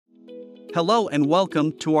Hello and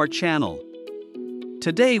welcome to our channel.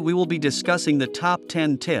 Today we will be discussing the top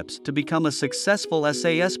 10 tips to become a successful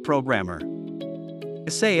SAS programmer.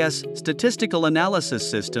 SAS, Statistical Analysis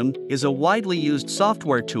System, is a widely used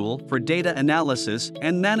software tool for data analysis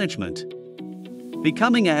and management.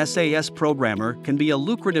 Becoming a SAS programmer can be a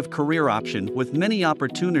lucrative career option with many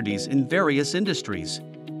opportunities in various industries.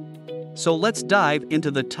 So let's dive into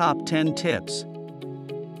the top 10 tips.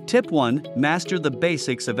 Tip 1. Master the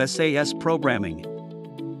basics of SAS programming.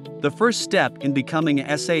 The first step in becoming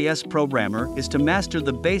a SAS programmer is to master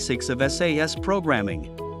the basics of SAS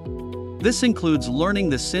programming. This includes learning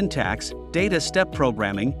the syntax, data step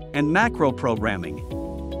programming, and macro programming.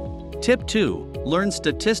 Tip 2. Learn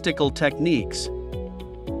statistical techniques.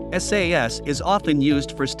 SAS is often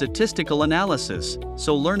used for statistical analysis,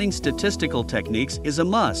 so learning statistical techniques is a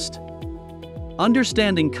must.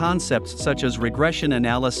 Understanding concepts such as regression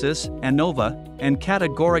analysis, ANOVA, and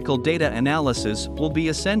categorical data analysis will be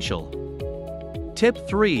essential. Tip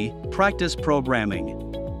 3. Practice programming.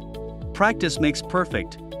 Practice makes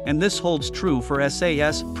perfect, and this holds true for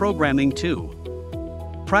SAS programming too.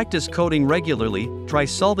 Practice coding regularly, try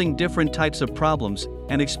solving different types of problems,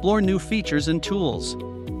 and explore new features and tools.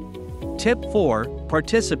 Tip 4.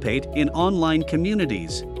 Participate in online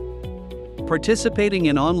communities. Participating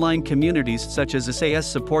in online communities such as SAS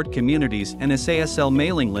support communities and SASL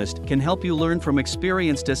mailing list can help you learn from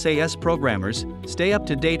experienced SAS programmers, stay up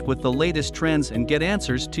to date with the latest trends and get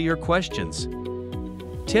answers to your questions.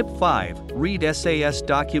 Tip 5. Read SAS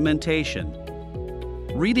documentation.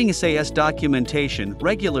 Reading SAS documentation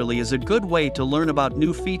regularly is a good way to learn about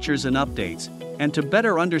new features and updates, and to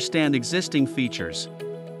better understand existing features.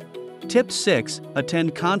 Tip 6.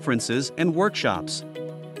 Attend conferences and workshops.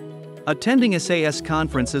 Attending SAS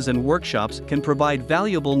conferences and workshops can provide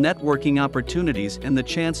valuable networking opportunities and the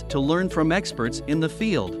chance to learn from experts in the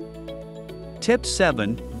field. Tip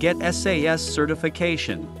 7. Get SAS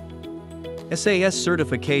certification. SAS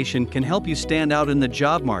certification can help you stand out in the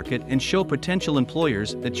job market and show potential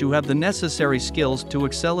employers that you have the necessary skills to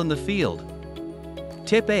excel in the field.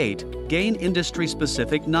 Tip 8. Gain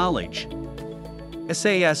industry-specific knowledge.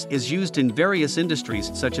 SAS is used in various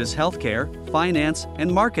industries such as healthcare, finance, and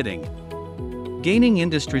marketing. Gaining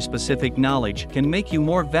industry-specific knowledge can make you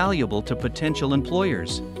more valuable to potential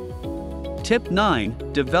employers. Tip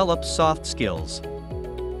 9. Develop soft skills.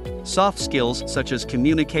 Soft skills such as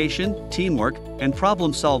communication, teamwork, and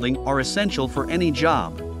problem-solving are essential for any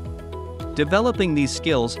job. Developing these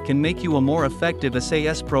skills can make you a more effective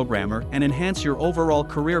SAS programmer and enhance your overall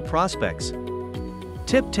career prospects.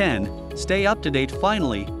 Tip 10. Stay up to date.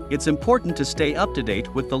 Finally, it's important to stay up to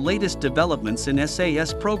date with the latest developments in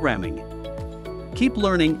SAS programming. Keep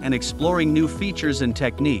learning and exploring new features and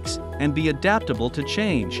techniques, and be adaptable to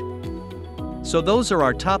change. So those are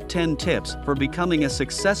our top 10 tips for becoming a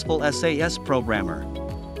successful SAS programmer.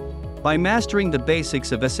 By mastering the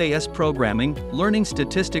basics of SAS programming, learning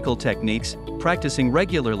statistical techniques, practicing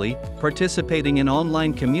regularly, participating in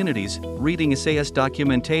online communities, reading SAS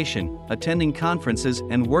documentation, attending conferences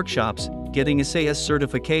and workshops, getting SAS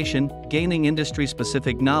certification, gaining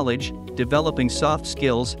industry-specific knowledge, developing soft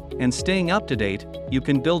skills, and staying up to date, you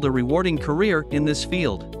can build a rewarding career in this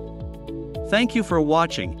field. Thank you for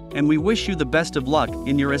watching, and we wish you the best of luck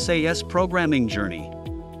in your SAS programming journey.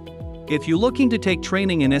 If you're looking to take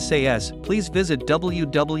training in SAS, please visit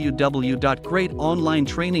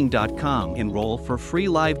www.greatonlinetraining.com. Enroll for free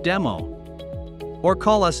live demo. Or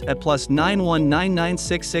call us at +91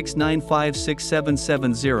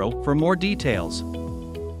 99669567770 for more details.